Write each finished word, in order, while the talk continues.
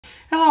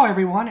Hello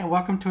everyone and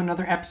welcome to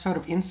another episode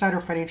of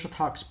Insider Financial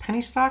Talks Penny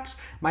Stocks.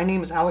 My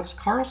name is Alex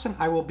Carlson.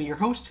 I will be your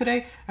host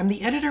today. I'm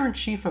the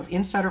editor-in-chief of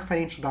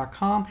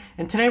InsiderFinancial.com,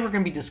 and today we're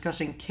going to be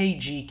discussing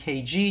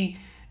KGKG,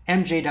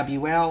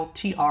 MJWL,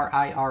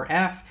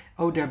 TRIRF,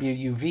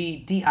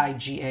 OWUV,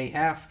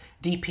 DIGAF,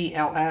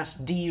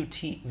 DPLS,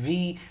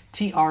 DUTV,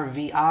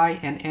 TRVI,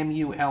 and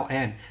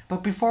MULN.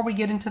 But before we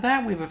get into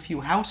that, we have a few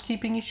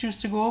housekeeping issues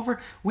to go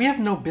over. We have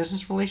no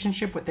business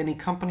relationship with any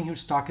company whose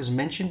stock is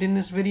mentioned in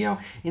this video.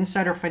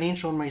 Insider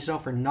Financial and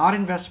myself are not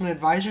investment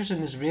advisors,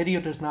 and this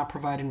video does not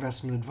provide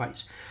investment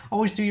advice.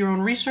 Always do your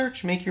own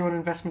research, make your own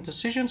investment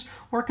decisions,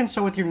 or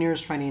consult with your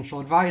nearest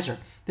financial advisor.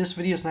 This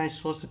video is not a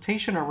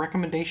solicitation or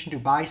recommendation to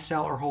buy,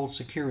 sell, or hold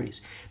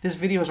securities. This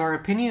video is our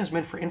opinion, is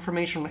meant for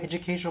informational and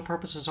educational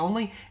purposes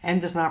only,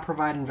 and does not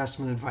provide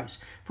investment advice.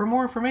 For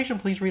more information,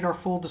 please read our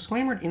full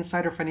disclaimer at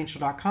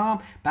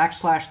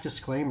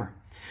insiderfinancial.com/disclaimer.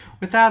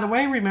 With that out of the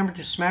way, remember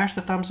to smash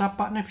the thumbs up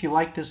button if you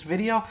like this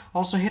video.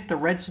 Also hit the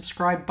red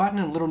subscribe button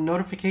and little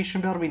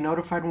notification bell to be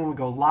notified when we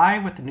go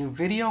live with a new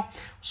video.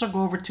 Also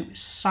go over to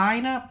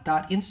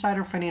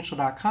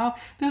signup.insiderfinancial.com.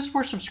 This is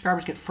where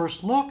subscribers get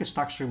first look at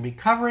stocks we're going to be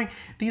covering.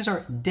 These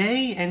are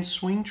day and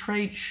swing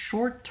trade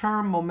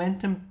short-term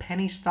momentum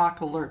penny stock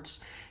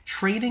alerts.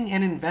 Trading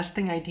and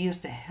investing ideas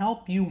to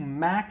help you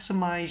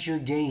maximize your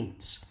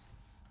gains.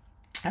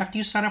 After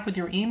you sign up with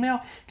your email,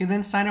 you can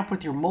then sign up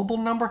with your mobile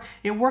number.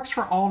 It works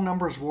for all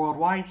numbers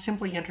worldwide.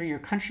 Simply enter your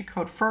country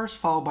code first,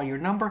 followed by your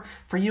number.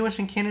 For US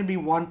and Canada, be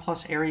 1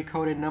 plus area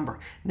code and number.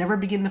 Never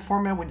begin the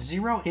format with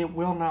 0. It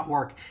will not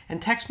work.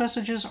 And text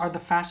messages are the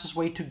fastest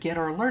way to get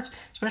our alerts,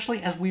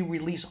 especially as we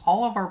release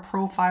all of our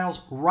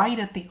profiles right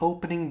at the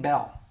opening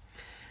bell.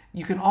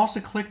 You can also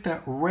click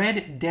the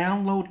red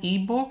download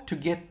ebook to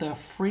get the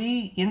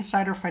free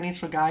Insider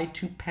Financial Guide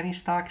to Penny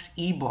Stocks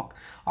ebook.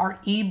 Our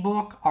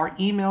ebook, our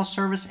email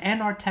service,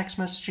 and our text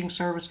messaging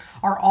service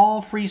are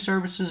all free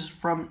services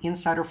from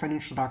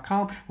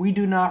InsiderFinancial.com. We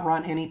do not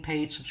run any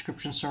paid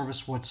subscription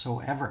service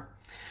whatsoever.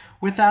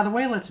 With that out of the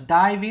way, let's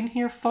dive in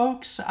here,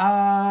 folks.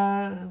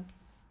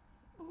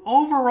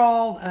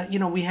 Overall,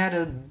 we had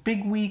a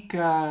big week.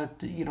 To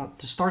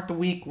start the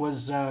week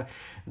was the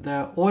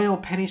oil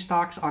penny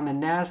stocks on the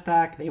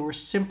NASDAQ. They were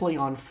simply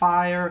on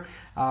fire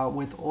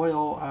with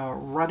oil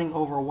running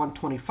over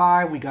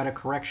 125. We got a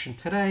correction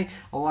today.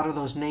 A lot of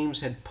those names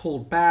had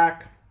pulled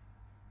back.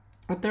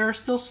 But there are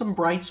still some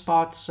bright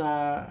spots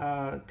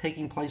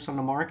taking place on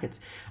the markets.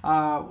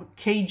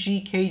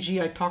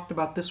 KGKG, I talked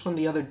about this one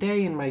the other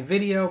day in my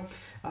video.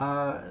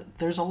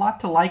 There's a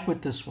lot to like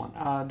with this one.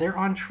 They're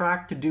on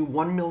track to do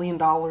 $1 million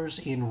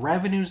in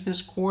revenues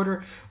this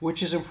quarter,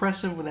 which is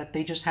impressive that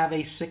they just have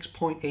a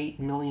 $6.8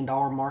 million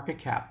market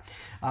cap.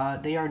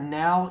 They are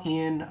now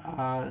in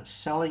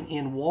selling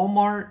in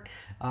Walmart.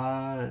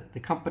 The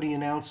company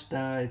announced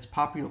its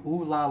popular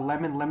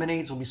OWUV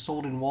lemonades will be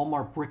sold in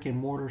Walmart brick and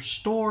mortar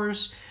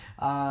stores.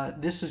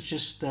 This is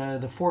just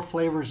the 4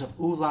 flavors of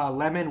OWUV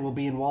lemon will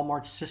be in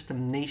Walmart's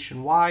system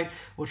nationwide,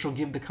 which will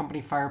give the company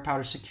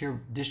firepower to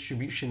secure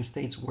distribution in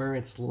states where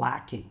it's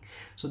lacking.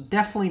 So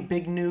definitely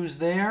big news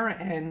there,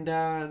 and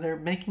they're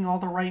making all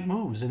the right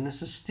moves. And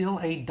this is still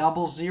a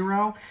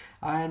 00,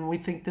 and we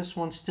think this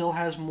one still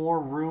has more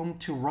room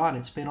to run.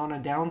 It's been on a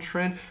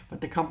downtrend, but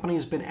the company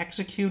has been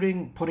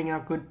executing, putting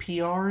out good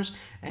PRs,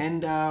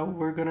 and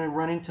we're going to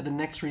run into the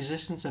next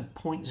resistance at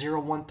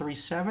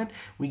 0.0137.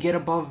 We get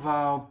above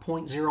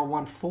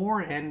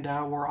 0.014 and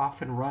we're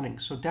off and running.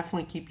 So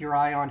definitely keep your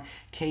eye on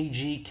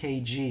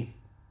KGKG.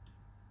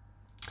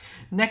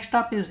 Next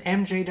up is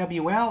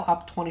MJWL,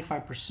 up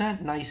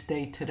 25%. Nice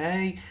day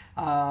today.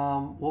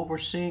 What we're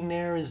seeing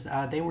there is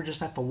they were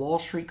just at the Wall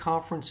Street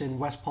conference in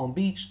West Palm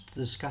Beach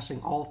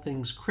discussing all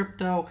things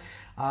crypto.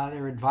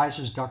 Their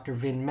advisors, Dr.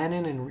 Vin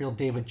Menon and Real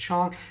David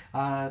Chong,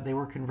 they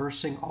were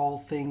conversing all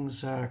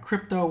things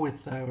crypto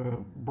with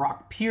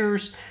Brock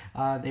Pierce.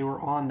 They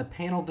were on the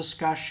panel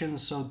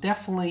discussions, so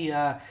definitely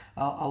a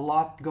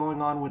lot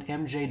going on with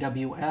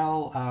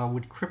MJWL,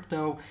 with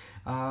crypto.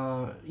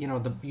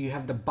 You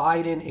have the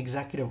Biden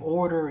executive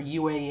order.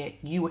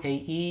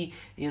 UAE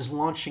is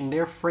launching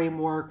their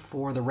framework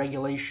for the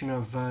regulation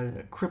of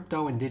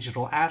crypto and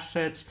digital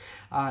assets.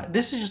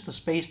 This is just the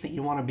space that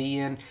you want to be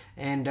in,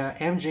 and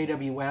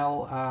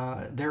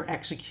MJWL, they're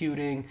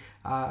executing.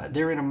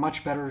 They're in a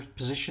much better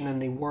position than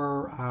they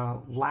were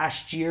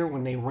last year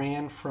when they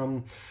ran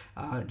from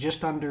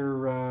just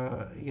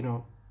under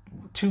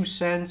 2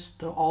 cents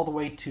to all the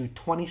way to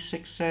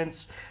 26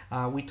 cents.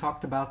 We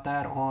talked about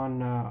that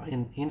on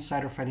in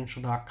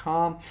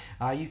InsiderFinancial.com.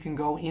 You can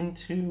go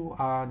into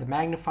the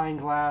magnifying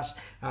glass,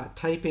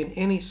 type in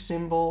any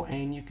symbol,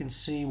 and you can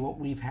see what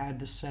we've had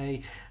to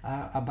say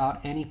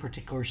about any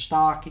particular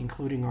stock,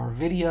 including our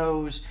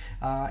videos,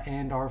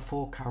 and our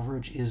full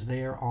coverage is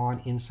there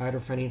on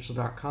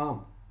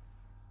InsiderFinancial.com.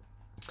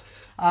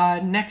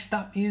 Next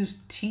up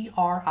is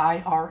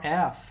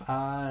TRIRF.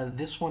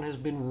 This one has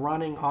been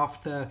running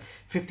off the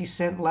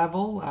 50-cent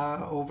level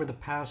over the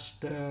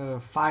past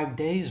 5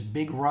 days.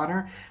 Big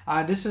runner.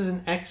 This is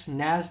an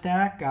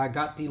ex-NASDAQ.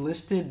 Got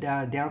delisted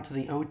down to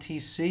the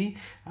OTC.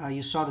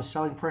 You saw the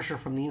selling pressure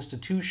from the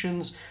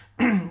institutions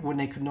when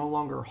they could no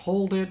longer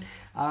hold it.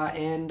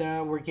 And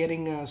we're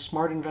getting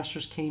smart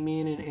investors came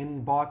in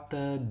and bought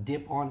the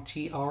dip on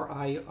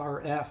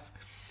TRIRF.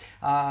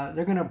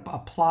 They're going to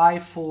apply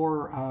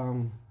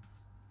for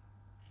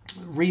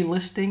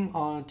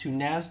relisting to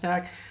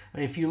NASDAQ.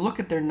 If you look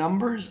at their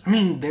numbers, I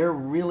mean, they're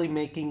really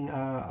making,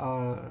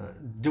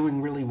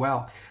 doing really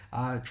well.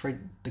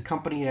 The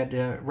company had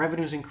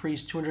revenues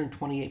increased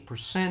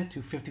 228%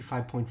 to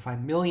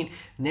 55.5 million,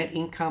 net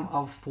income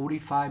of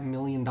 $45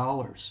 million.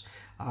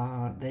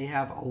 They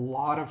have a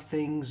lot of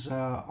things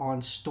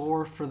on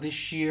store for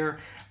this year.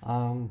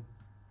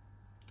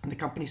 The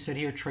company said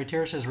here,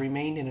 TRIRF has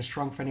remained in a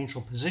strong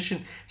financial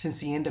position since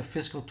the end of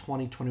fiscal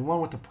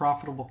 2021 with a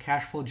profitable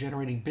cash flow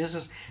generating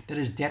business that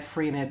is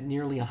debt-free and had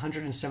nearly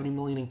 $170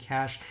 million in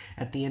cash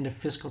at the end of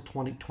fiscal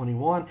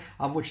 2021,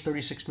 of which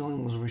 $36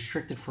 million was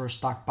restricted for a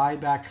stock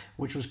buyback,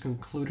 which was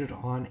concluded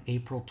on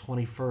April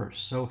 21st.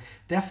 So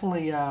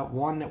definitely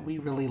one that we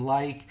really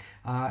like.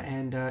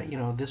 You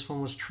know, this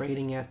one was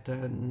trading at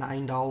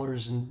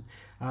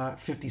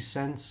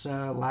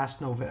 $9.50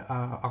 last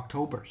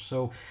October.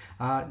 So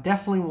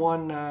definitely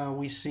one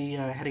we see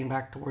heading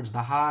back towards the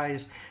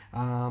highs,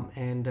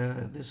 and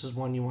this is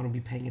one you want to be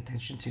paying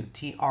attention to,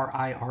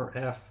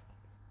 TRIRF.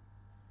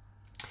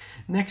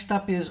 Next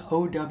up is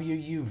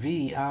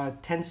OWUV.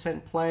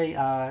 10-cent play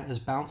is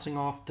bouncing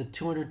off the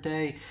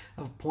 200-day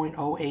of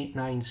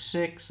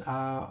 0.0896.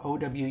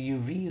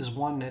 OWUV is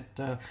one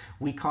that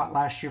we caught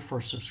last year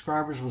for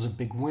subscribers, was a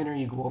big winner.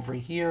 You go over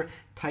here,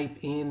 type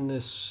in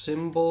the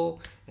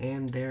symbol,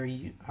 and there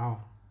you...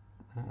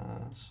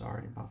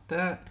 sorry about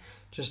that.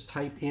 Just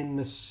type in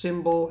the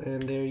symbol,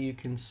 and there you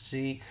can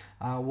see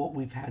what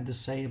we've had to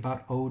say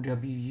about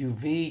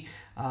OWUV.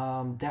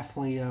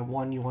 Definitely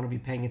one you want to be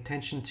paying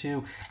attention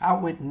to.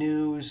 Out with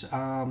news.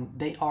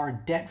 They are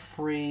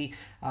debt-free.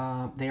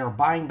 They are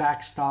buying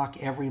back stock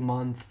every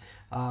month.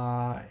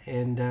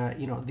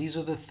 You know, these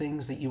are the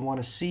things that you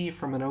want to see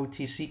from an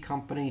OTC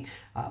company,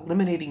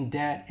 eliminating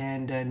debt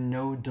and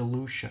no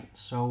dilution.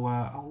 So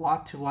a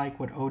lot to like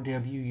with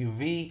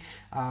OWUV.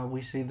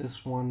 We see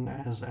this one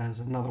as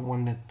another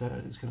one that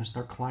is going to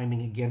start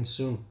climbing again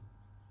soon.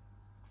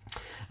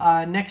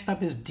 Next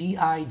up is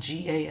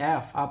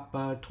DIGAF, up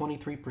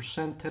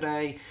 23%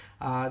 today.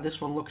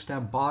 This one looks to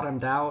have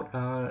bottomed out.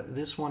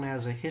 This one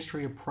has a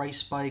history of price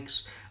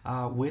spikes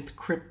with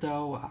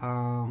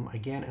crypto.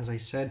 Again, as I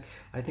said,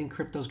 I think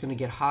crypto is going to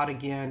get hot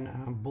again.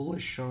 I'm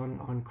bullish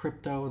on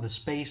crypto, the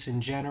space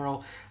in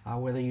general,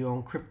 whether you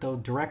own crypto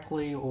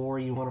directly or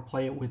you want to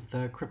play it with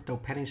crypto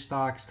penny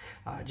stocks.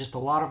 Just a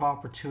lot of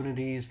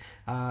opportunities.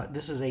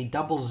 This is a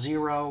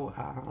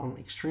 00,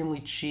 extremely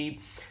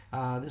cheap.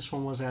 This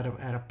one was at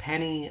a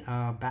penny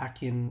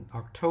back in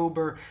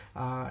October,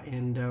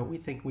 and we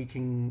think we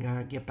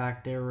can get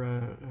back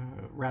there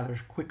rather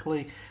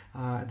quickly.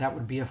 That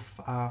would be a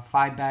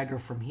 5-bagger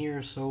from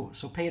here, so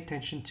pay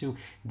attention to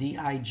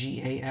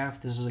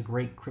DIGAF. This is a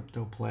great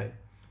crypto play.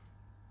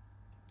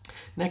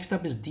 Next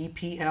up is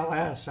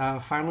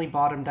DPLS. Finally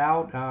bottomed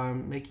out,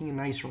 making a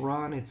nice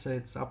run. It's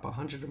up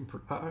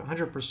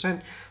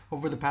 100%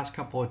 over the past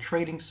couple of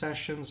trading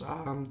sessions.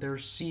 Their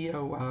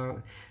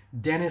CEO,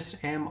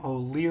 Dennis M.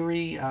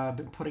 O'Leary,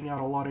 been putting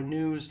out a lot of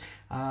news.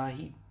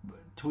 He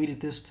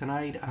tweeted this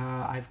tonight.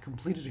 I've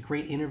completed a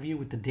great interview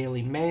with the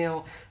Daily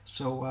Mail,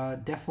 so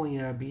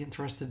definitely be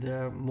interested.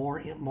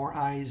 More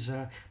eyes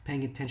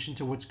paying attention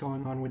to what's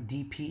going on with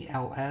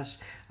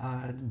DPLS.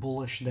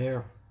 Bullish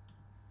there.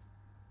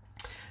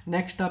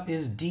 Next up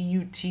is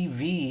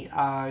DUTV.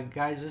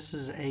 Guys, this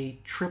is a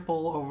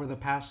triple over the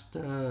past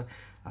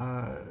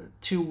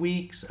 2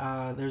 weeks.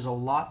 There's a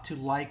lot to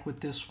like with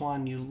this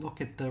one. You look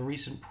at the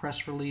recent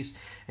press release,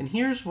 and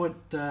here's what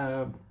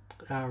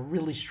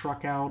really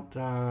struck out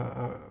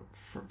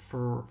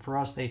for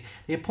us. They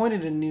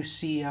appointed a new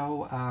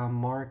CEO,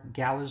 Mark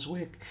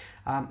Galeswick.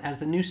 As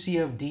the new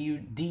CEO of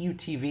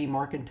DUTV,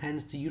 Mark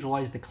intends to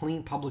utilize the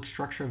clean public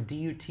structure of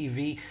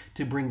DUTV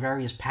to bring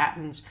various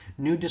patents,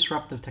 new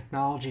disruptive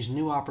technologies,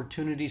 new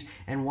opportunities,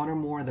 and one or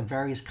more of the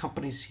various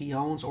companies he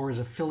owns or is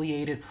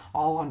affiliated,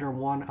 all under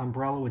one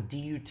umbrella, with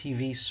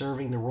DUTV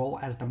serving the role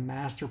as the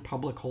master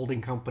public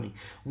holding company.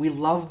 We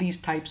love these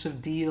types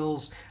of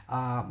deals.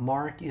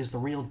 Mark is the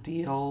real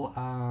deal.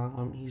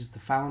 He's the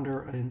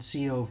founder and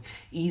CEO of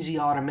Easy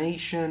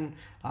Automation.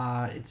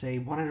 It's a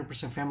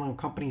 100% family-owned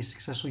company,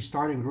 successfully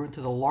started and grew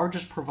into the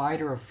largest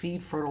provider of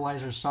feed,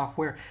 fertilizer,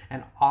 software,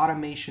 and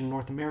automation in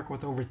North America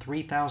with over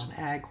 3,000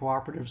 ag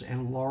cooperatives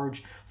and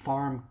large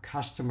farm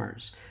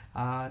customers.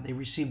 They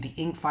received the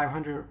Inc.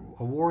 500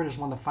 award as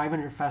one of the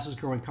 500 fastest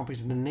growing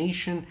companies in the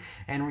nation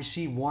and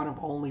received one of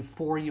only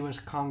 4 U.S.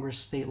 Congress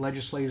state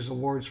legislators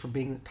awards for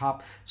being the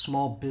top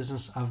small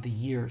business of the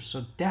year.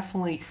 So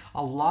definitely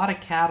a lot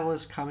of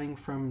catalysts coming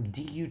from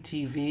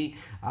DUTV,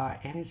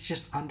 and it's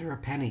just under a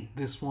penny.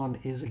 This one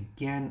is,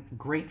 again,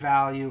 great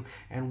value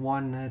and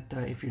one that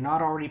if you're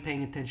not already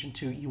paying attention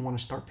to, you want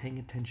to start paying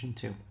attention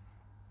to.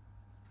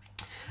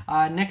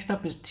 Next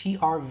up is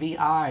TRVI.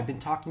 I've been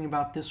talking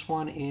about this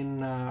one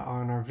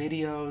on our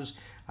videos.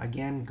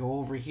 Again, go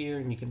over here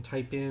and you can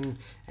type in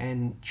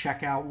and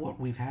check out what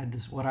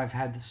I've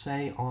had to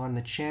say on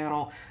the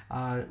channel,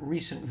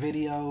 recent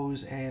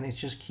videos, and it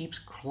just keeps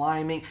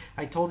climbing.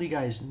 I told you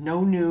guys,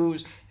 no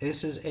news.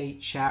 This is a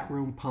chat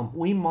room pump.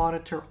 We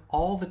monitor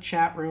all the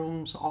chat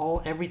rooms,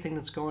 everything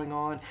that's going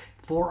on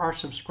for our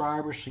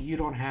subscribers, so you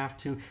don't have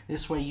to.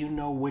 This way you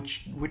know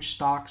which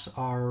stocks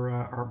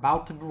are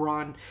about to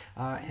run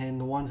and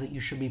the ones that you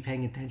should be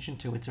paying attention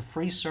to. It's a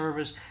free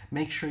service.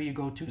 Make sure you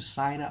go to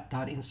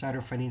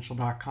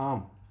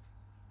signup.insiderfinancial.com.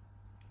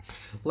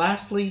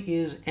 Lastly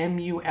is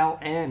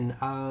MULN.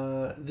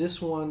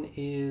 This one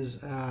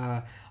is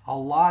a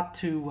lot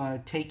to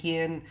take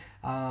in.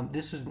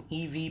 This is an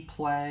EV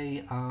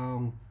play.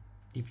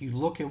 If you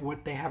look at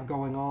what they have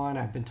going on,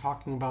 I've been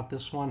talking about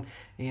this one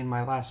in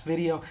my last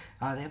video.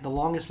 They have the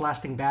longest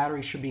lasting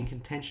battery, should be in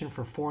contention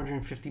for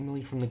 $450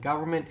 million from the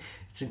government.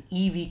 It's an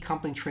EV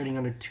company trading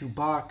under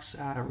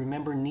 $2.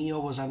 Remember, NEO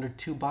was under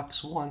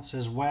 $2 once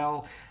as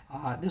well.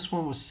 This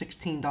one was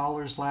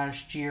 $16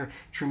 last year,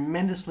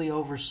 tremendously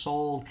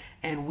oversold,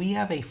 and we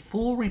have a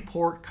full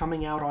report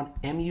coming out on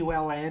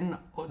MULN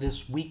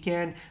this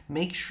weekend.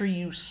 Make sure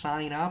you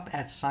sign up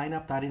at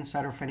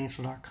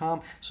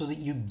signup.insiderfinancial.com so that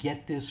you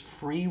get this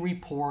free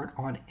report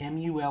on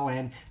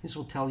MULN. This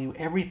will tell you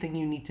everything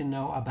you need to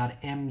know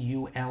about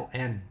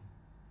MULN.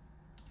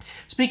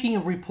 Speaking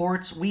of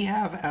reports, we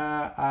have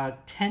a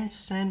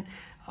 10-cent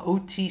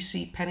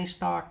OTC penny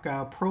stock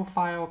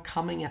profile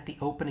coming at the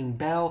opening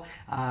bell.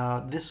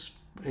 This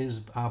is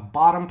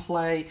bottom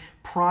play,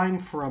 prime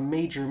for a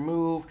major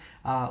move.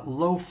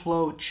 Low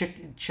flow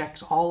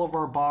checks all of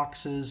our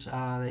boxes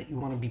that you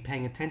want to be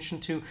paying attention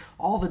to.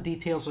 All the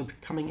details are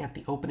coming at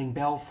the opening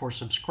bell for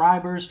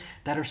subscribers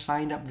that are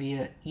signed up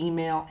via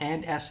email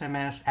and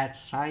SMS at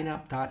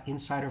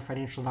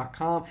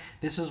signup.insiderfinancial.com.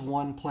 This is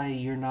one play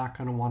you're not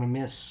going to want to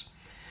miss.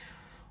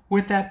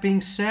 With that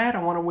being said,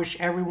 I want to wish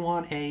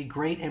everyone a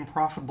great and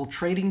profitable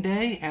trading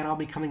day, and I'll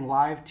be coming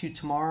live to you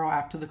tomorrow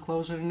after the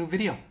close of a new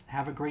video.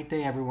 Have a great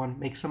day, everyone.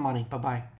 Make some money. Bye-bye.